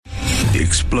The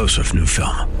explosive new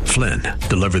film, Flynn,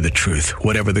 deliver the truth,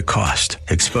 whatever the cost.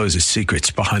 Exposes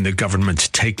secrets behind the government's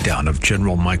takedown of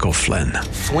General Michael Flynn.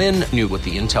 Flynn knew what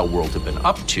the intel world had been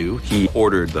up to. He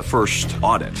ordered the first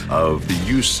audit of the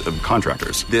use of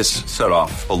contractors. This set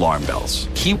off alarm bells.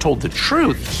 He told the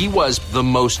truth. He was the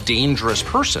most dangerous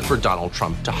person for Donald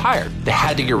Trump to hire. They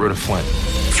had to get rid of Flynn.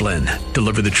 Flynn,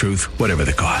 deliver the truth, whatever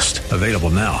the cost. Available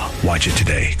now. Watch it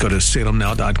today. Go to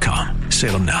salemnow.com.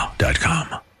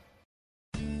 salemnow.com.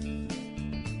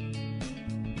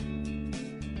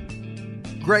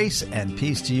 Grace and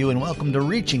peace to you, and welcome to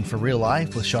Reaching for Real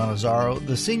Life with Sean Azzaro,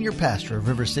 the senior pastor of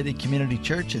River City Community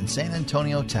Church in San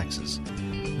Antonio, Texas.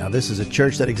 Now, this is a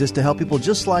church that exists to help people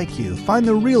just like you find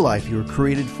the real life you were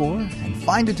created for and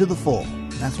find it to the full.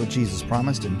 That's what Jesus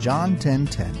promised in John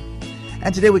 10:10.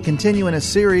 And today we continue in a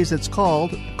series that's called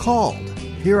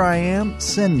Here I Am,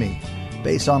 Send Me,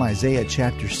 based on Isaiah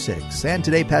chapter 6. And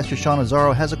today Pastor Sean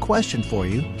Azzaro has a question for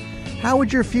you. How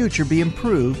would your future be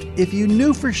improved if you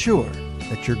knew for sure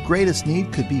that your greatest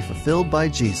need could be fulfilled by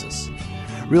Jesus?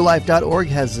 RealLife.org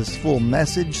has this full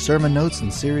message, sermon notes,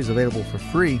 and series available for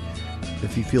free.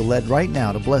 If you feel led right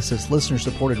now to bless this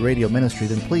listener-supported radio ministry,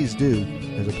 then please do.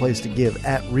 There's a place to give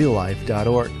at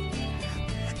RealLife.org.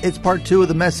 It's part 2 of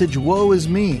the message, Woe is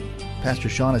Me. Pastor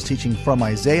Sean is teaching from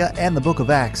Isaiah and the book of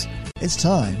Acts. It's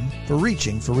time for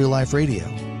Reaching for Real Life Radio.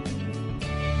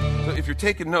 So if you're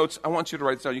taking notes, I want you to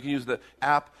write this down. You can use the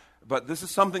app, but this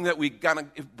is something that we gotta,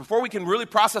 before we can really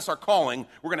process our calling,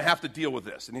 we're going to have to deal with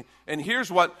this. And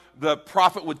here's what the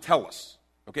prophet would tell us,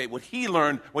 okay, what he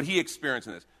learned, what he experienced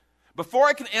in this. Before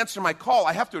I can answer my call,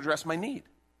 I have to address my need.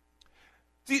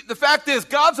 See, the fact is,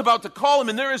 God's about to call him,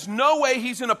 and there is no way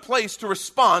he's in a place to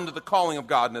respond to the calling of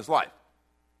God in his life.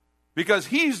 Because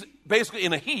he's basically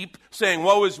in a heap saying,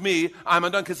 woe is me, I'm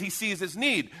undone, because he sees his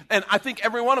need. And I think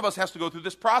every one of us has to go through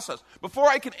this process. Before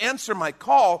I can answer my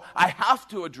call, I have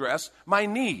to address my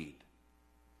need.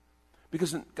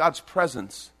 Because in God's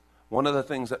presence, one of the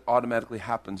things that automatically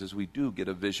happens is we do get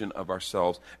a vision of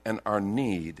ourselves, and our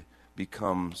need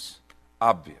becomes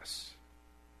obvious.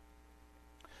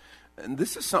 And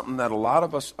this is something that a lot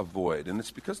of us avoid, and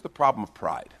it's because of the problem of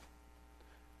pride.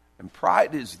 And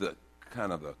pride is the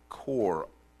kind of the core,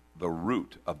 the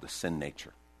root of the sin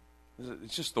nature.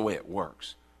 It's just the way it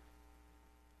works.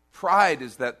 Pride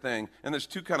is that thing, and there's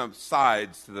two kind of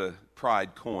sides to the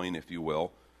pride coin, if you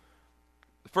will.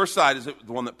 The first side is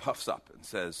the one that puffs up and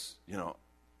says, you know,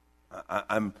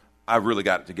 I've really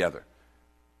got it together.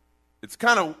 It's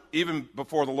kind of, even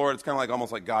before the Lord, it's kind of like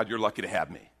almost like, God, you're lucky to have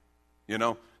me. You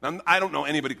know? Now, I don't know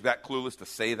anybody that clueless to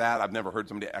say that. I've never heard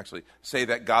somebody actually say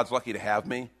that, God's lucky to have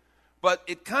me. But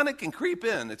it kind of can creep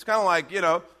in. It's kind of like, you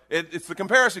know, it's the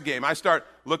comparison game. I start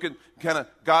looking,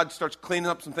 God starts cleaning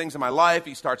up some things in my life.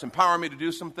 He starts empowering me to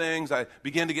do some things. I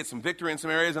begin to get some victory in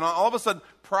some areas. And all of a sudden,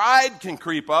 pride can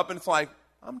creep up, and it's like,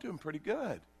 I'm doing pretty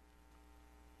good.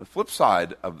 The flip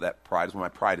side of that pride is when my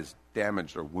pride is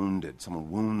damaged or wounded. Someone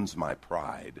wounds my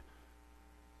pride.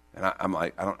 And I'm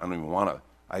like, I don't even want to.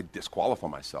 I disqualify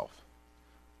myself.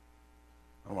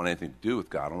 I don't want anything to do with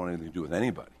God. I don't want anything to do with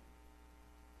anybody.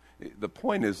 The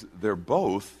point is, they're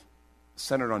both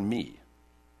centered on me.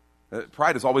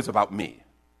 Pride is always about me.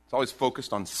 It's always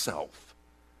focused on self.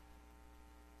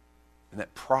 And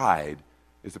that pride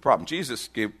is the problem. Jesus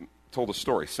told a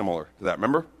story similar to that.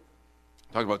 Remember?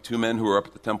 Talking about two men who were up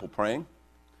at the temple praying.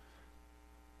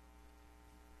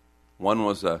 One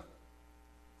was a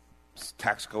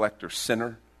tax collector,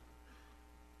 sinner.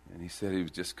 And he said he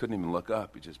just couldn't even look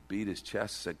up. He just beat his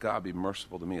chest and said, God, be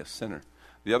merciful to me, a sinner.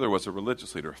 The other was a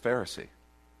religious leader, a Pharisee.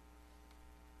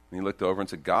 And he looked over and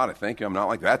said, God, I thank you, I'm not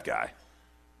like that guy.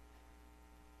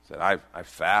 He said, I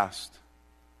fast.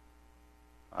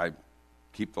 I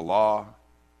keep the law.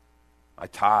 I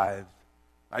tithe.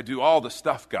 I do all the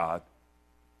stuff, God.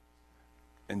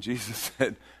 And Jesus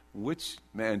said, which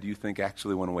man do you think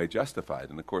actually went away justified?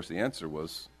 And of course the answer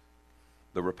was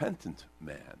the repentant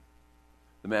man.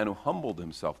 The man who humbled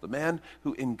himself. The man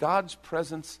who in God's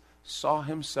presence saw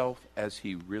himself as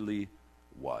he really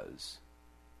was.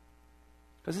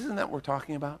 Because isn't that what we're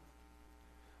talking about?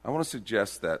 I want to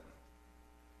suggest that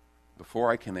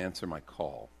before I can answer my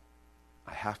call,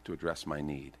 I have to address my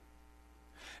need.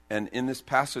 And in this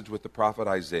passage with the prophet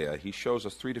Isaiah, he shows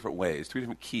us three different ways, three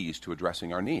different keys to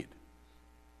addressing our need.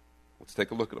 Let's take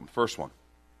a look at them. First one,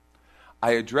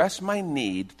 I address my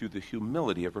need through the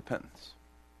humility of repentance.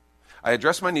 I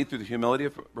address my need through the humility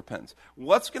of repentance.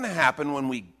 What's going to happen when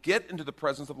we get into the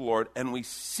presence of the Lord and we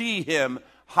see him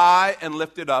high and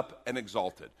lifted up and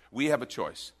exalted? We have a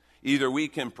choice. Either we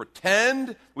can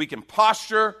pretend, we can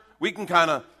posture, we can kind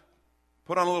of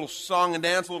put on a little song and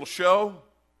dance, a little show,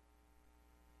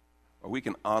 where we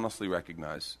can honestly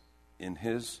recognize in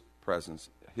His presence,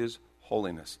 His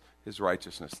holiness, His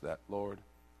righteousness, that, Lord,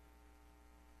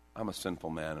 I'm a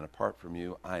sinful man, and apart from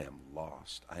you, I am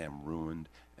lost, I am ruined,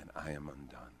 and I am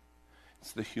undone.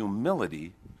 It's the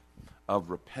humility of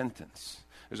repentance.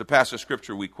 There's a passage of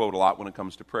Scripture we quote a lot when it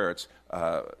comes to prayer. It's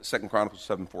 2 Chronicles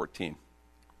 7:14.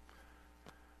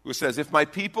 Who says, if my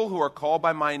people who are called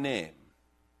by my name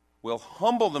will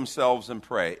humble themselves and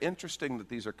pray. Interesting that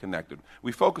these are connected.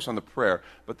 We focus on the prayer,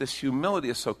 but this humility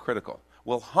is so critical.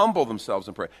 Will humble themselves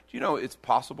and pray. Do you know it's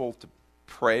possible to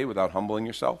pray without humbling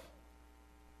yourself?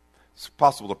 It's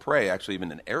possible to pray actually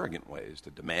even in arrogant ways, to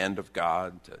demand of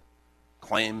God, to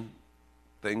claim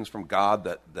things from God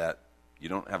that you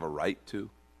don't have a right to.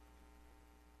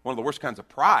 One of the worst kinds of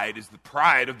pride is the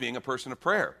pride of being a person of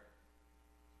prayer.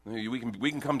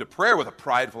 We can come to prayer with a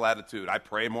prideful attitude. I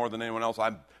pray more than anyone else.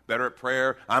 I'm better at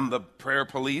prayer. I'm the prayer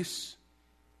police.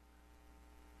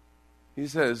 He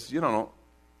says,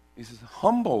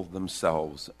 humble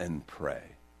themselves and pray.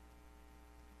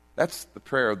 That's the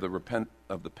prayer of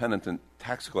the penitent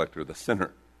tax collector, the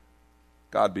sinner.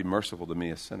 God, be merciful to me,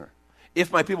 a sinner.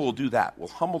 If my people will do that, will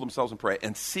humble themselves and pray,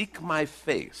 and seek my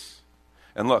face.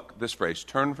 And look, this phrase,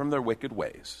 turn from their wicked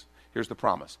ways. Here's the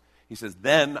promise. He says,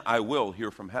 then I will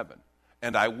hear from heaven,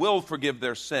 and I will forgive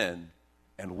their sin,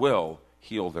 and will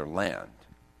heal their land.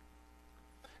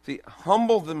 See,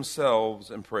 humble themselves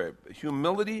and pray.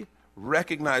 Humility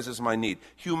recognizes my need.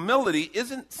 Humility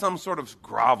isn't some sort of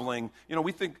groveling.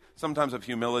 We think sometimes of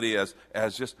humility as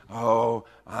just, oh,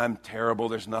 I'm terrible,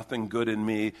 there's nothing good in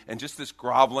me, and just this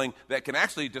groveling that can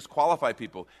actually disqualify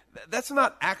people. That's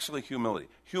not actually humility.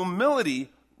 Humility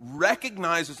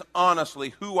recognizes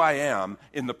honestly who I am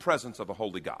in the presence of a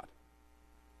holy God.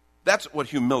 That's what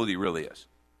humility really is.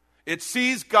 It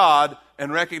sees God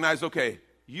and recognizes, okay,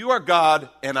 you are God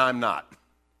and I'm not.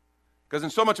 Because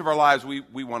in so much of our lives,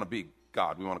 we want to be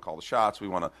God. We want to call the shots. We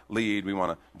want to lead. We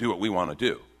want to do what we want to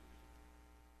do.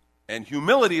 And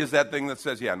humility is that thing that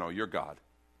says, yeah, no, you're God,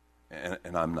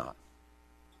 and I'm not.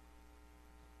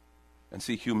 And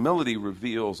see, humility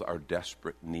reveals our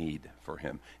desperate need for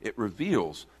Him. It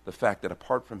reveals the fact that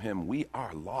apart from Him, we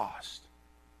are lost.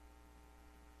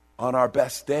 On our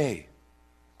best day,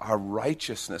 our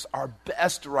righteousness, our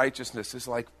best righteousness is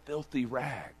like filthy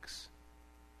rags.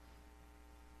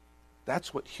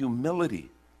 That's what humility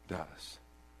does.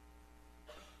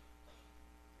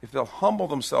 If they'll humble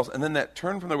themselves, and then that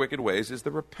turn from their wicked ways is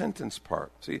the repentance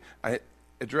part. See, I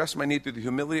address my need through the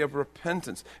humility of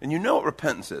repentance. And you know what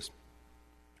repentance is.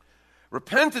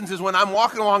 Repentance is when I'm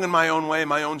walking along in my own way,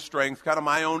 my own strength, kind of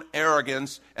my own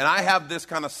arrogance, and I have this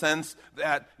kind of sense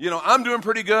that, I'm doing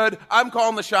pretty good, I'm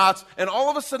calling the shots, and all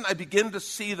of a sudden I begin to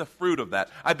see the fruit of that.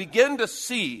 I begin to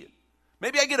see,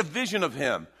 maybe I get a vision of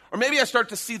Him, or maybe I start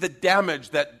to see the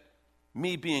damage that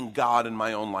me being God in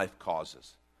my own life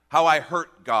causes. How I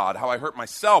hurt God, how I hurt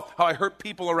myself, how I hurt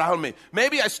people around me.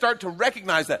 Maybe I start to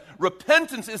recognize that.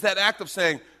 Repentance is that act of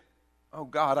saying, oh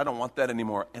God, I don't want that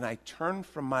anymore. And I turn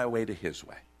from my way to His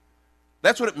way.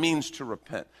 That's what it means to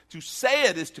repent. To say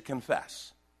it is to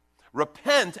confess.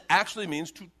 Repent actually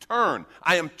means to turn.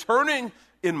 I am turning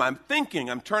in my thinking.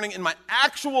 I'm turning in my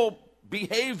actual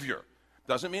behavior.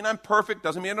 Doesn't mean I'm perfect.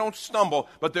 Doesn't mean I don't stumble.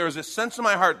 But there is a sense in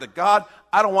my heart that, God,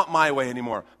 I don't want my way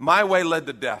anymore. My way led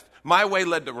to death. My way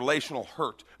led to relational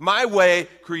hurt. My way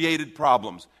created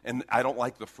problems. And I don't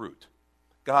like the fruit.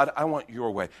 God, I want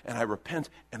your way. And I repent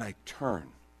and I turn.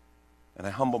 And I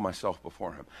humble myself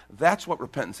before Him. That's what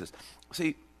repentance is.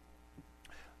 See,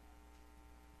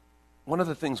 one of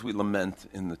the things we lament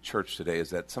in the church today is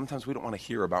that sometimes we don't want to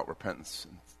hear about repentance.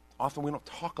 Often we don't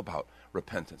talk about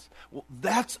repentance. Well,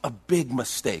 that's a big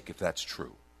mistake if that's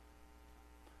true.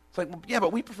 It's like, well, yeah,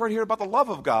 but we prefer to hear about the love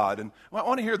of God, and I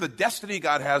want to hear the destiny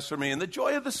God has for me and the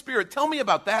joy of the Spirit. Tell me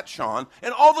about that, Sean.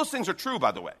 And all those things are true,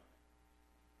 by the way.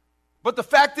 But the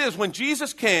fact is, when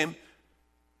Jesus came,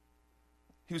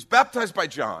 He was baptized by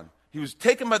John. He was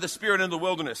taken by the Spirit into the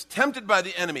wilderness, tempted by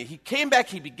the enemy. He came back.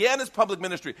 He began His public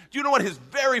ministry. Do you know what His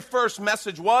very first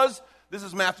message was? This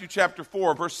is Matthew chapter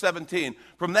 4, verse 17.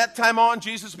 From that time on,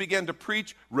 Jesus began to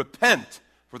preach, repent,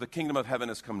 for the kingdom of heaven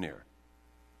has come near.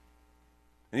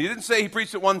 And He didn't say He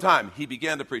preached it one time. He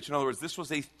began to preach. In other words, this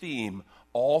was a theme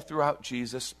all throughout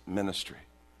Jesus' ministry.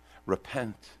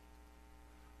 Repent.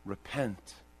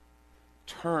 Repent.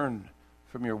 Turn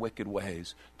from your wicked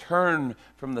ways. Turn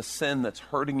from the sin that's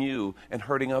hurting you and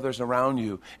hurting others around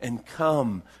you. And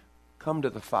come to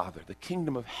the Father. The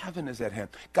kingdom of heaven is at hand.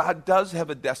 God does have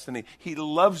a destiny. He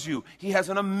loves you. He has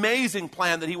an amazing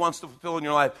plan that He wants to fulfill in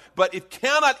your life. But it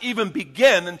cannot even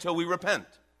begin until we repent.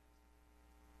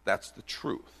 That's the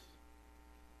truth.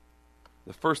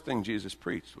 the first thing Jesus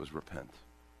preached was repent.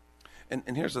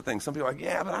 And here's the thing. Some people are like,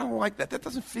 yeah, but I don't like that. That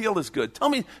doesn't feel as good. Tell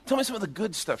me some of the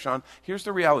good stuff, Sean. Here's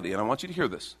the reality, and I want you to hear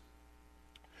this.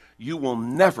 You will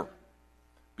never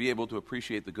be able to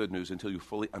appreciate the good news until you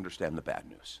fully understand the bad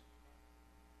news.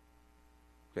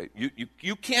 Okay,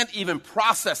 you can't even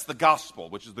process the gospel,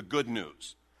 which is the good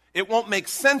news. It won't make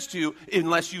sense to you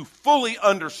unless you fully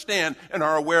understand and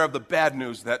are aware of the bad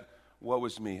news that, woe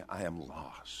is me, I am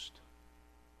lost.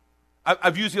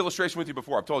 I've used the illustration with you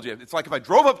before. I've told you. It's like if I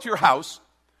drove up to your house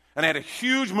and I had a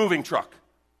huge moving truck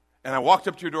and I walked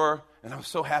up to your door and I was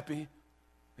so happy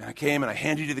and I came and I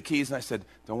handed you the keys and I said,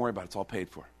 don't worry about it. It's all paid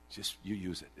for. Just you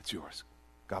use it. It's yours.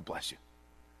 God bless you.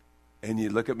 And you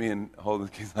look at me and hold the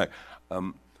keys like,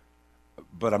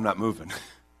 but I'm not moving.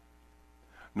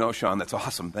 No, Sean, that's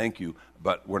awesome. Thank you.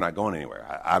 But we're not going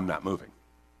anywhere. I'm not moving.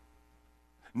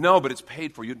 No, but it's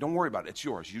paid for. You don't worry about it. It's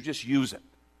yours. You just use it.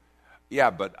 Yeah,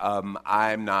 but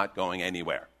I'm not going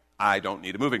anywhere. I don't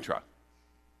need a moving truck.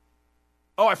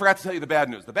 Oh, I forgot to tell you the bad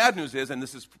news. The bad news is, and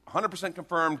this is 100%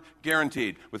 confirmed,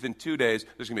 guaranteed, within 2 days,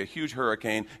 there's going to be a huge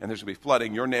hurricane, and there's going to be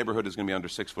flooding. Your neighborhood is going to be under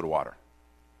 6 foot of water.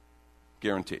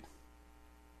 Guaranteed.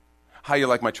 How you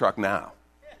like my truck now?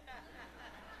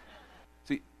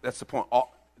 See, that's the point.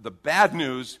 The bad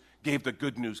news gave the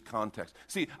good news context.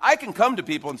 See, I can come to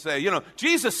people and say,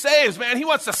 Jesus saves, man. He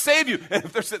wants to save you. And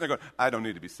if they're sitting there going, I don't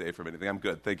need to be saved from anything. I'm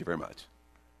good. Thank you very much.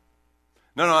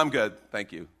 No, I'm good.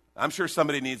 Thank you. I'm sure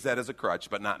somebody needs that as a crutch,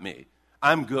 but not me.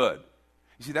 I'm good.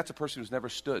 You see, that's a person who's never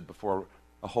stood before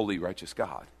a holy, righteous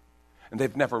God. And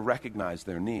they've never recognized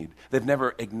their need. They've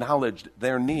never acknowledged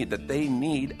their need, that they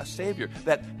need a Savior,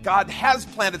 that God has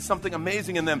planted something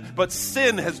amazing in them, but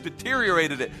sin has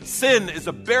deteriorated it. Sin is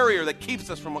a barrier that keeps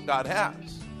us from what God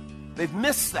has. They've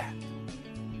missed that.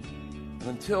 And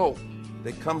until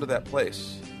they come to that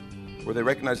place where they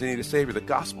recognize they need a Savior, the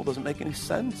gospel doesn't make any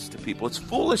sense to people. It's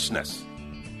foolishness.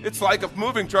 It's like a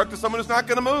moving truck to someone who's not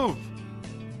going to move.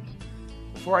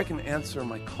 Before I can answer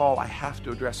my call, I have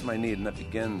to address my need, and that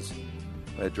begins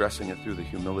by addressing it through the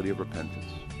humility of repentance.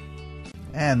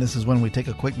 And this is when we take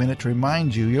a quick minute to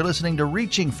remind you you're listening to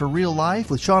Reaching for Real Life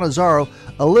with Sean Azzaro,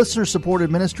 a listener-supported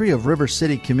ministry of River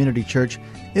City Community Church,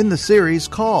 in the series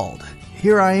called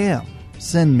Here I Am,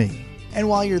 Send Me. And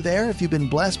while you're there, if you've been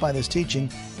blessed by this teaching,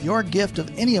 your gift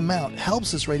of any amount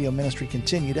helps this radio ministry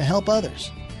continue to help others.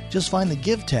 Just find the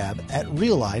Give tab at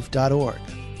reallife.org.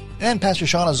 And Pastor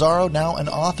Sean Azzaro, now an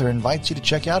author, invites you to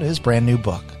check out his brand new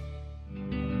book.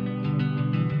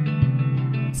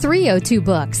 302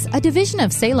 Books, a division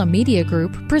of Salem Media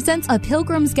Group, presents A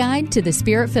Pilgrim's Guide to the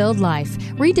Spirit-Filled Life,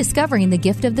 Rediscovering the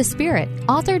Gift of the Spirit,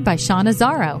 authored by Sean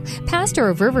Azzaro, pastor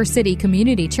of River City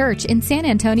Community Church in San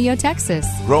Antonio, Texas.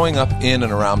 Growing up in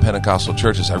and around Pentecostal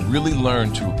churches, I really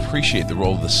learned to appreciate the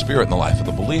role of the Spirit in the life of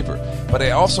the believer. But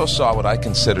I also saw what I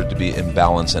considered to be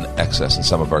imbalance and excess in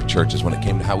some of our churches when it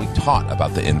came to how we taught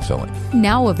about the infilling.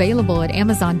 Now available at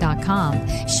Amazon.com,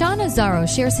 Sean Azzaro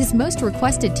shares his most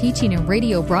requested teaching and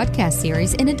radio broadcast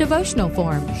series in a devotional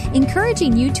form,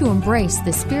 encouraging you to embrace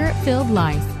the Spirit-filled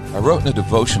life. I wrote in a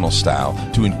devotional style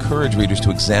to encourage readers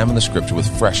to examine the Scripture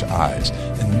with fresh eyes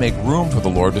and make room for the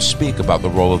Lord to speak about the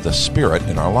role of the Spirit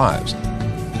in our lives.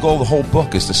 The goal of the whole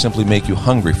book is to simply make you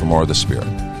hungry for more of the Spirit.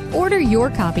 Order your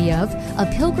copy of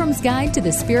A Pilgrim's Guide to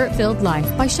the Spirit-Filled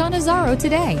Life by Sean Azzaro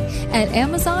today at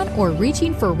Amazon or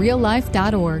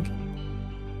reachingforreallife.org.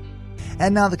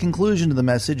 And now the conclusion to the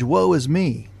message, Woe is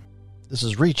Me. This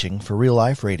is Reaching for Real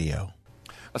Life Radio.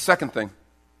 A second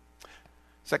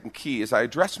key is I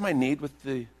address my need with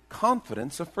the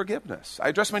confidence of forgiveness. I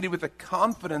address my need with the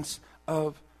confidence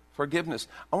of forgiveness.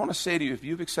 I want to say to you, if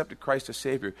you've accepted Christ as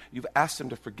Savior, you've asked Him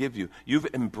to forgive you, you've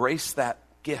embraced that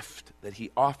gift that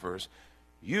He offers,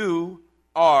 you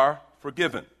are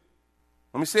forgiven.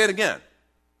 Let me say it again.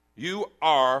 You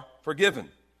are forgiven.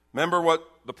 Remember what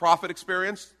the prophet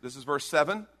experienced? This is verse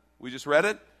 7. We just read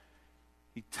it.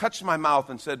 He touched my mouth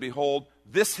and said, behold,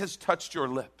 this has touched your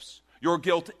lips. Your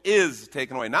guilt is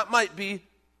taken away. Not might be,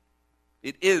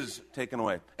 it is taken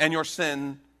away. And your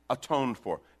sin atoned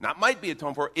for. Not might be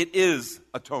atoned for, it is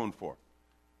atoned for.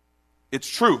 It's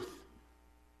truth.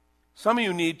 Some of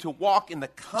you need to walk in the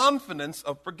confidence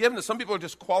of forgiveness. Some people are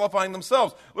just qualifying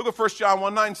themselves. Look what 1 John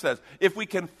 1:9 says. If we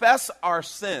confess our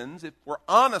sins, if we're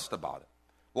honest about it,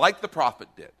 like the prophet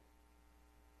did,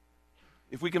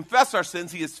 if we confess our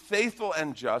sins, He is faithful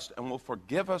and just and will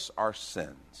forgive us our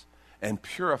sins and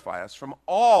purify us from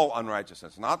all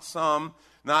unrighteousness. Not some,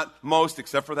 not most,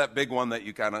 except for that big one that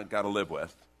you kind of got to live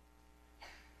with.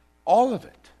 All of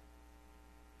it.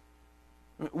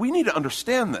 We need to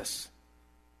understand this.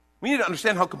 We need to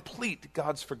understand how complete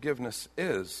God's forgiveness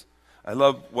is. I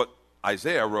love what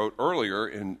Isaiah wrote earlier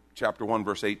in chapter 1,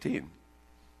 verse 18.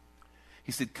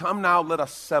 He said, "Come now, let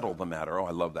us settle the matter." Oh,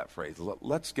 I love that phrase.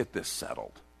 Let's get this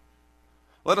settled.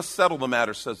 "Let us settle the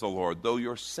matter, says the Lord. Though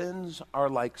your sins are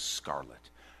like scarlet,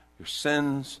 your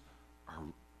sins are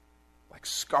like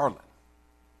scarlet,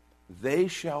 they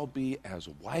shall be as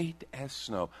white as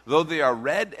snow. Though they are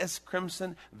red as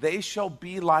crimson, they shall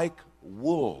be like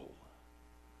wool."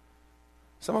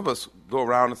 Some of us go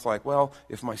around, it's like, well,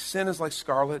 if my sin is like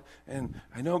scarlet, and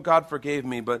I know God forgave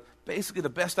me, but basically the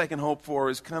best I can hope for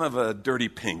is kind of a dirty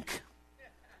pink.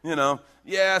 You know,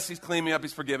 yes, he's cleaned me up,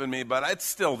 he's forgiven me, but it's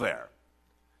still there.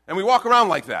 And we walk around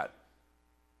like that.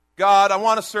 God, I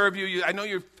want to serve you. I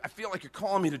feel like you're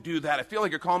calling me to do that. I feel like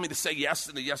you're calling me to say yes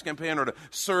in the yes campaign, or to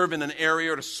serve in an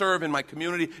area, or to serve in my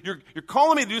community. You're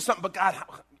calling me to do something, but God,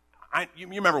 you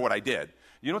remember what I did.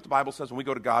 You know what the Bible says when we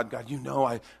go to God? God, you know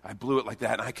I blew it like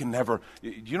that, and I can never.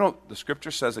 You know, the Scripture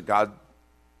says that God,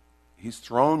 He's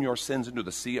thrown your sins into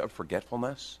the sea of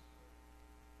forgetfulness,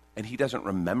 and He doesn't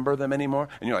remember them anymore.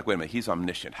 And you're like, wait a minute, He's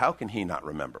omniscient. How can He not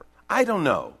remember? I don't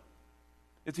know.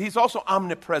 He's also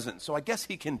omnipresent, so I guess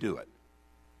He can do it.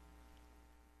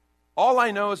 All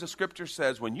I know is the Scripture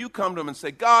says when you come to Him and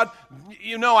say, God,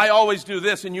 you know I always do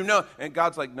this, and you know, and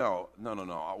God's like, no.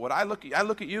 What I look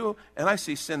at you, and I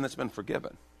see sin that's been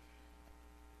forgiven.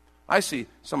 I see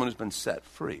someone who's been set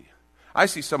free. I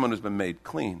see someone who's been made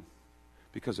clean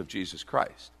because of Jesus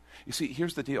Christ. You see,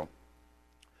 here's the deal.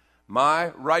 My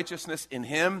righteousness in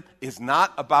Him is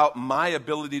not about my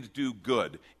ability to do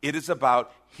good. It is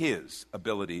about His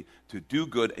ability to do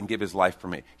good and give His life for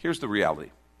me. Here's the reality.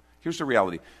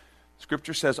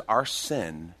 Scripture says our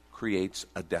sin creates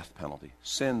a death penalty.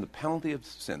 Sin, the penalty of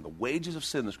sin, the wages of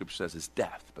sin, the Scripture says, is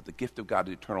death, but the gift of God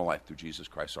is eternal life through Jesus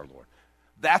Christ our Lord.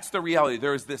 That's the reality.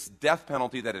 There is this death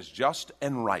penalty that is just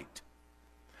and right.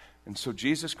 And so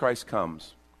Jesus Christ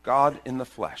comes, God in the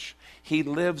flesh. He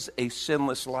lives a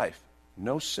sinless life,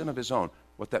 no sin of His own.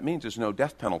 What that means is no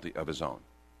death penalty of His own.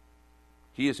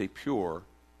 He is a pure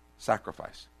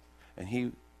sacrifice. And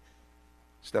He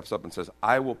steps up and says,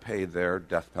 I will pay their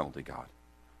death penalty, God.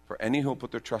 For any who will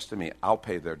put their trust in me, I'll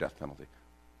pay their death penalty.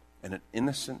 And an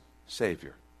innocent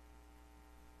Savior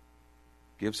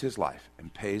gives His life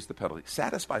and pays the penalty,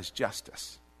 satisfies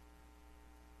justice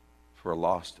for a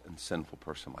lost and sinful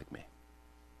person like me.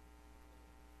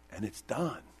 And it's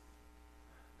done.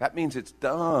 That means it's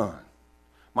done.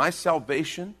 My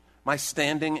salvation, my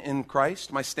standing in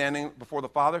Christ, my standing before the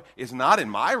Father is not in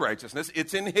my righteousness,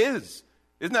 it's in His.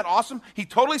 Isn't that awesome? He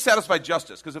totally satisfied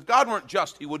justice, because if God weren't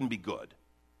just, He wouldn't be good.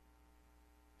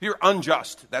 If you're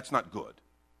unjust, that's not good.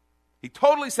 He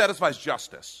totally satisfies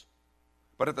justice,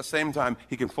 but at the same time,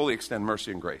 He can fully extend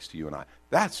mercy and grace to you and I.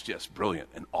 That's just brilliant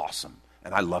and awesome,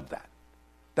 and I love that.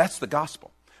 That's the gospel.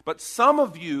 But some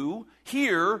of you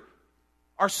here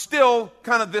are still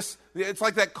kind of this, it's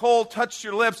like that coal touched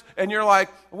your lips, and you're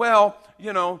like, well,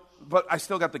 but I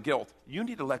still got the guilt. You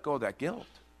need to let go of that guilt.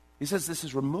 He says this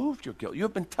has removed your guilt. You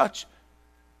have been touched.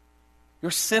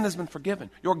 Your sin has been forgiven.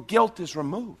 Your guilt is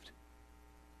removed.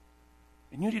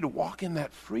 And you need to walk in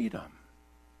that freedom.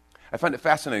 I find it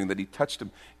fascinating that He touched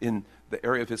him in the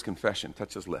area of his confession,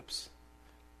 touched his lips.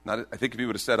 I think if He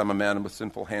would have said, I'm a man with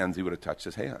sinful hands, He would have touched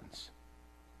his hands.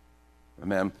 A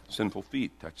man with sinful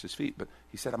feet, touched his feet. But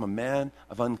He said, I'm a man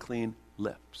of unclean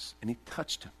lips. And He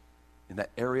touched him in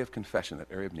that area of confession,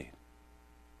 that area of need.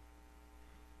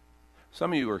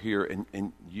 Some of you are here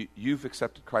and you've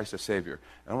accepted Christ as Savior.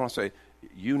 And I want to say,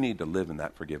 you need to live in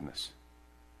that forgiveness.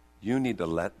 You need to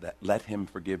let Him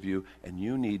forgive you, and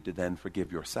you need to then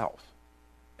forgive yourself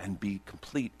and be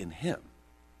complete in Him.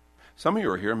 Some of you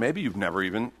are here, maybe you've never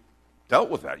even dealt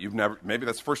with that. Maybe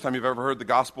that's the first time you've ever heard the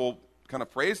gospel kind of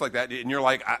phrase like that, and you're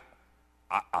like,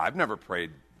 I've never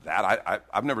prayed that.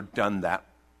 I've never done that,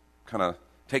 kind of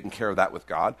taken care of that with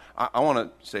God. I want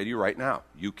to say to you right now,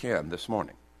 you can this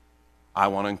morning. I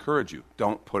want to encourage you.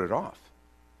 Don't put it off.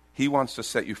 He wants to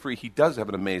set you free. He does have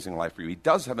an amazing life for you. He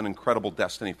does have an incredible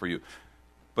destiny for you.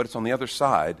 But it's on the other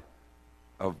side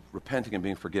of repenting and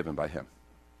being forgiven by Him.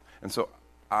 And so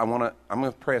I'm going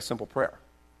to pray a simple prayer.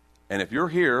 And if you're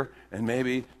here and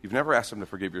maybe you've never asked Him to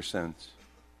forgive your sins,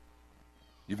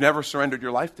 you've never surrendered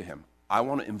your life to Him, I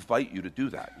want to invite you to do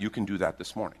that. You can do that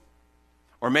this morning.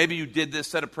 Or maybe you did this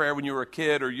set of prayer when you were a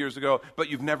kid or years ago, but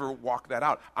you've never walked that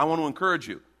out. I want to encourage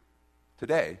you.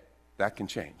 Today, that can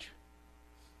change.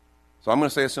 So I'm going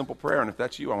to say a simple prayer, and if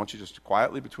that's you, I want you just to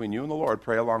quietly, between you and the Lord,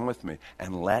 pray along with me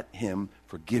and let Him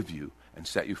forgive you and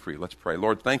set you free. Let's pray.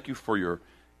 Lord, thank You for Your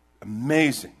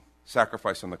amazing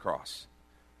sacrifice on the cross.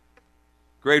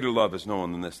 Greater love is no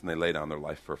one than this, and they lay down their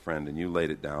life for a friend, and You laid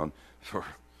it down for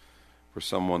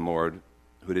someone, Lord,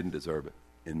 who didn't deserve it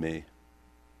in me.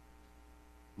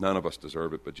 None of us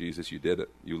deserve it, but Jesus, you did it.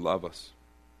 You love us.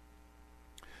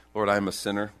 Lord, I am a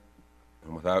sinner,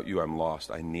 and without you, I'm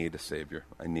lost. I need a Savior.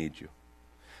 I need you.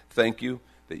 Thank you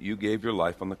that you gave your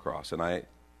life on the cross, and I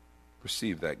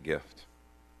receive that gift.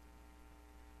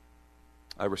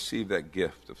 I receive that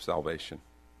gift of salvation.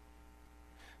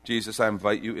 Jesus, I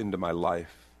invite you into my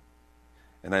life,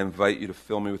 and I invite you to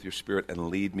fill me with your Spirit and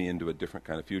lead me into a different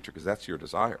kind of future, because that's your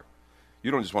desire.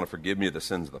 You don't just want to forgive me of the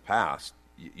sins of the past.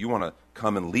 You want to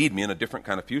come and lead me in a different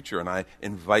kind of future, and I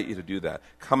invite you to do that.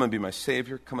 Come and be my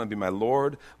Savior. Come and be my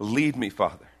Lord. Lead me,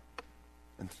 Father.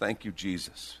 And thank you,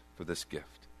 Jesus, for this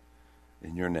gift.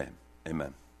 In your name,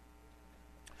 amen.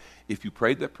 If you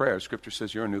prayed that prayer, Scripture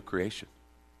says you're a new creation.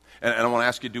 And I want to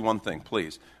ask you to do one thing,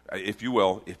 please. If you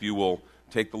will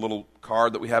take the little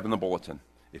card that we have in the bulletin.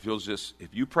 If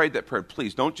you prayed that prayer,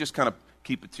 please don't just kind of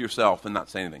keep it to yourself and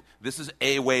not say anything. This is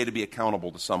a way to be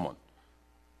accountable to someone.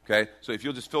 Okay? So if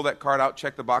you'll just fill that card out,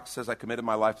 check the box that says I committed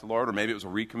my life to the Lord, or maybe it was a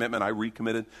recommitment. I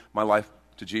recommitted my life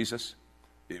to Jesus.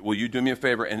 Will you do me a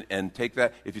favor and take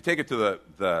that? If you take it to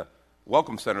the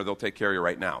Welcome Center, they'll take care of you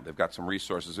right now. They've got some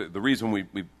resources. The reason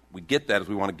we get that is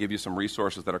we want to give you some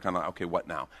resources that are kind of, okay, what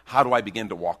now? How do I begin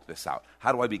to walk this out?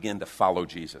 How do I begin to follow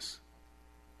Jesus?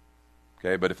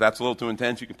 Okay, but if that's a little too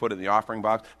intense, you can put it in the offering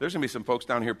box. There's going to be some folks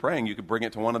down here praying. You could bring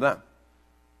it to one of them.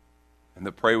 And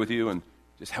they'll pray with you and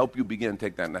just help you begin to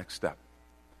take that next step.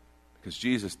 Because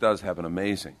Jesus does have an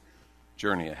amazing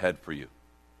journey ahead for you.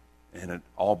 And it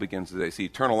all begins today. See,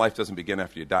 eternal life doesn't begin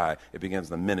after you die. It begins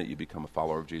the minute you become a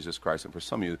follower of Jesus Christ. And for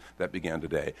some of you, that began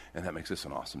today. And that makes this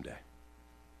an awesome day.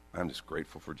 I'm just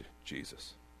grateful for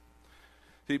Jesus.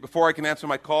 See, before I can answer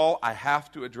my call, I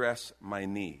have to address my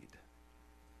need.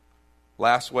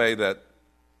 Last way that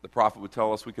the prophet would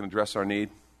tell us we can address our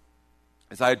need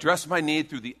is I address my need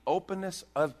through the openness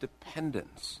of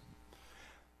dependence.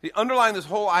 The underlying this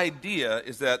whole idea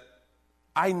is that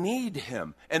I need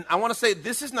him. And I want to say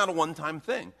this is not a one-time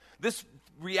thing. This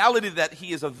reality that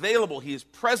he is available, he is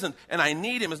present, and I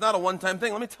need him is not a one-time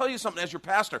thing. Let me tell you something as your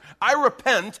pastor. I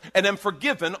repent and am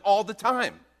forgiven all the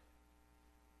time.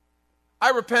 I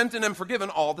repent and am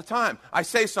forgiven all the time. I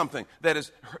say something that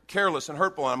is careless and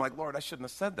hurtful, and I'm like, Lord, I shouldn't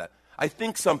have said that. I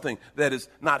think something that is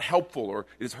not helpful or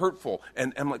is hurtful,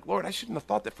 and I'm like, Lord, I shouldn't have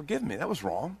thought that. Forgive me. That was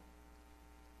wrong.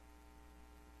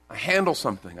 I handle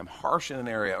something, I'm harsh in an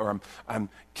area, or I'm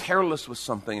careless with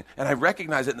something, and I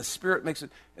recognize it, and the Spirit makes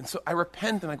it, and so I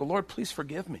repent, and I go, Lord, please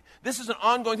forgive me. This is an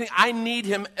ongoing thing. I need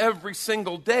him every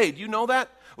single day. Do you know that?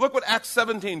 Look what Acts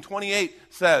 17:28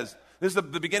 says. This is the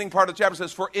beginning part of the chapter. It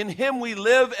says, for in him we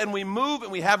live, and we move,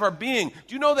 and we have our being.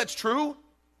 Do you know that's true?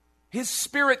 His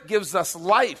Spirit gives us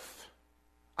life.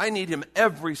 I need him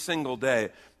every single day.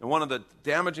 And one of the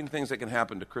damaging things that can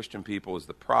happen to Christian people is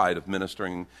the pride of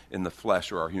ministering in the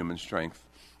flesh or our human strength.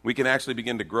 We can actually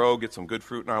begin to grow, get some good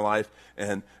fruit in our life,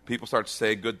 and people start to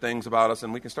say good things about us,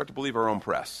 and we can start to believe our own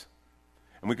press.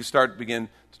 And we can begin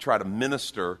to try to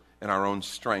minister in our own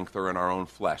strength or in our own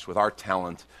flesh with our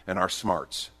talent and our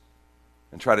smarts,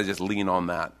 and try to just lean on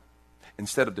that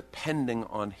instead of depending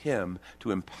on him to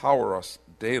empower us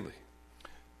daily.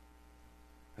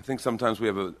 I think sometimes we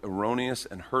have an erroneous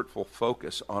and hurtful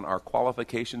focus on our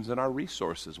qualifications and our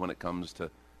resources when it comes to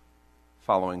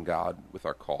following God with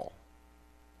our call.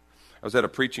 I was at a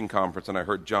preaching conference and I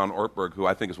heard John Ortberg, who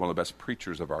I think is one of the best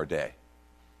preachers of our day.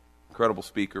 Incredible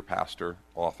speaker, pastor,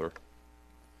 author.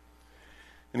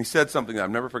 And he said something that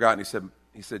I've never forgotten.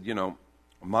 He said, you know,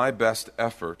 my best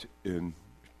effort in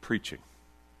preaching,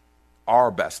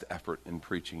 our best effort in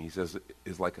preaching, he says,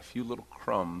 is like a few little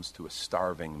crumbs to a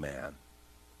starving man.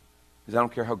 He says, I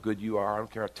don't care how good you are, I don't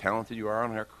care how talented you are, I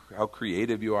don't care how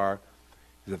creative you are.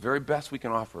 The very best we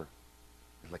can offer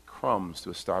is like crumbs to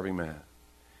a starving man.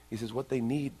 He says, what they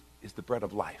need is the bread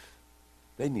of life.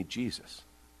 They need Jesus.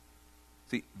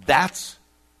 See, that's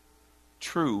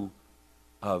true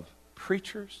of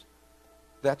preachers.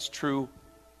 That's true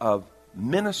of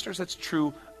ministers. That's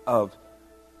true of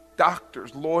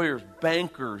doctors, lawyers,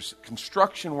 bankers,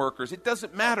 construction workers. It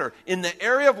doesn't matter. In the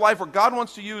area of life where God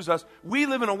wants to use us, we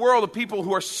live in a world of people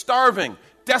who are starving,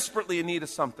 desperately in need of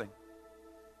something.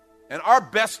 And our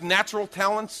best natural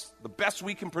talents, the best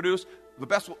we can produce, the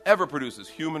best we'll ever produce is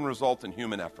human result and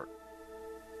human effort.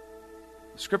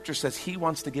 The Scripture says he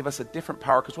wants to give us a different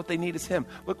power because what they need is him.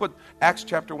 Look what Acts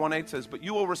chapter 1:8 says, but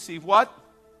you will receive what?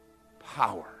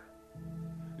 Power.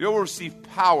 You will receive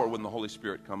power when the Holy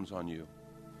Spirit comes on you.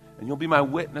 And you'll be my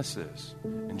witnesses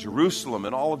in Jerusalem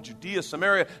and all of Judea,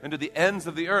 Samaria, and to the ends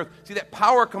of the earth. See, that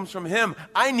power comes from him.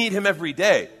 I need him every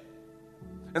day.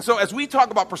 And so as we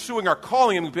talk about pursuing our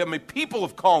calling and becoming people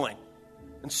of calling,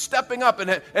 and stepping up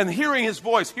and hearing his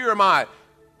voice, here am I.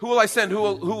 Who will I send? Who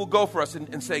will go for us?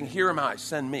 And saying, here am I,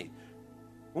 send me.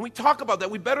 When we talk about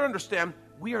that, we better understand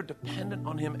we are dependent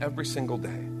on him every single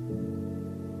day.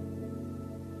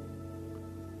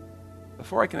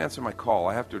 Before I can answer my call,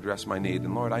 I have to address my need.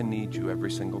 And Lord, I need you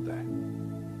every single day.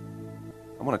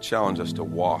 I want to challenge us to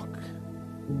walk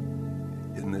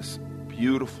in this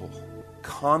beautiful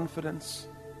confidence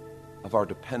of our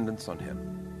dependence on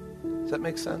him. Does that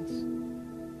make sense?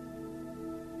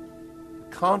 The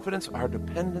confidence, our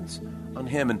dependence on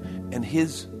him and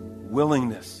his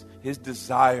willingness, his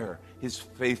desire, his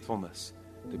faithfulness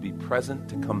to be present,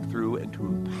 to come through, and to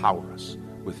empower us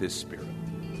with his Spirit.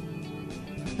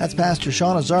 That's Pastor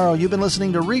Sean Azzaro. You've been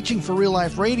listening to Reaching for Real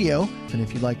Life Radio. And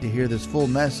if you'd like to hear this full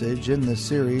message in this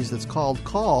series that's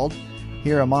called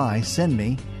Here Am I, Send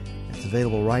Me, it's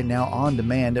available right now on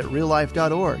demand at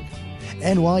reallife.org.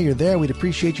 And while you're there, we'd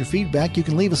appreciate your feedback. You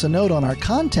can leave us a note on our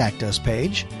Contact Us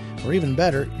page. Or even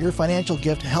better, your financial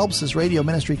gift helps this radio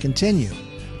ministry continue.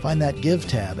 Find that Give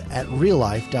tab at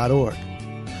reallife.org.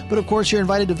 But of course, you're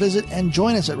invited to visit and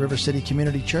join us at River City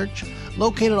Community Church,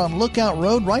 located on Lookout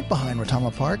Road right behind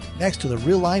Rotama Park, next to the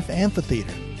Real Life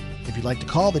Amphitheater. If you'd like to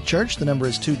call the church, the number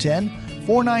is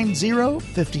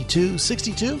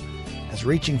 210-490-5262. As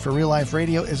Reaching for Real Life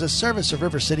Radio is a service of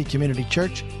River City Community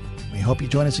Church. We hope you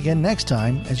join us again next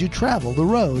time as you travel the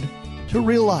road to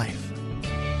real life.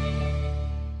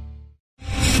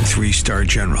 3-star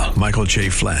General Michael J.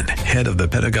 Flynn, head of the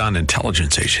Pentagon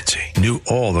Intelligence Agency, knew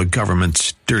all the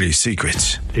government's dirty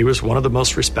secrets. He was one of the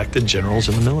most respected generals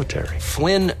in the military.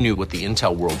 Flynn knew what the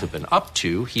intel world had been up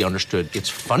to. He understood its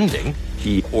funding.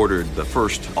 He ordered the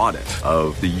first audit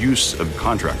of the use of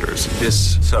contractors.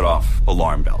 This set off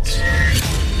alarm bells.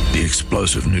 The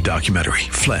explosive new documentary,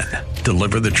 Flynn,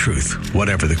 Deliver the Truth,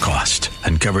 Whatever the Cost,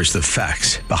 uncovers the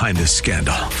facts behind this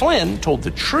scandal. Flynn told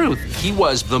the truth. He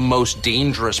was the most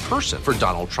dangerous person for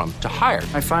Donald Trump to hire.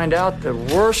 I find out the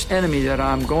worst enemy that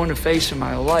I'm going to face in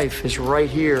my life is right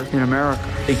here in America.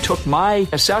 They took my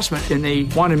assessment and they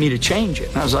wanted me to change it.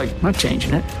 And I was like, I'm not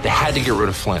changing it. They had to get rid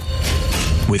of Flynn.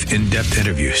 With in-depth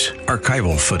interviews,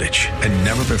 archival footage, and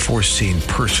never-before-seen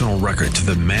personal records of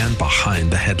the man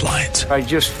behind the headlines. I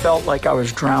just felt like I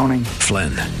was drowning.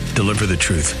 Flynn, Deliver the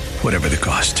Truth, Whatever the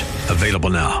Cost.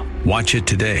 Available now. Watch it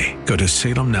today. Go to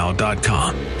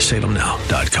salemnow.com.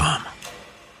 salemnow.com.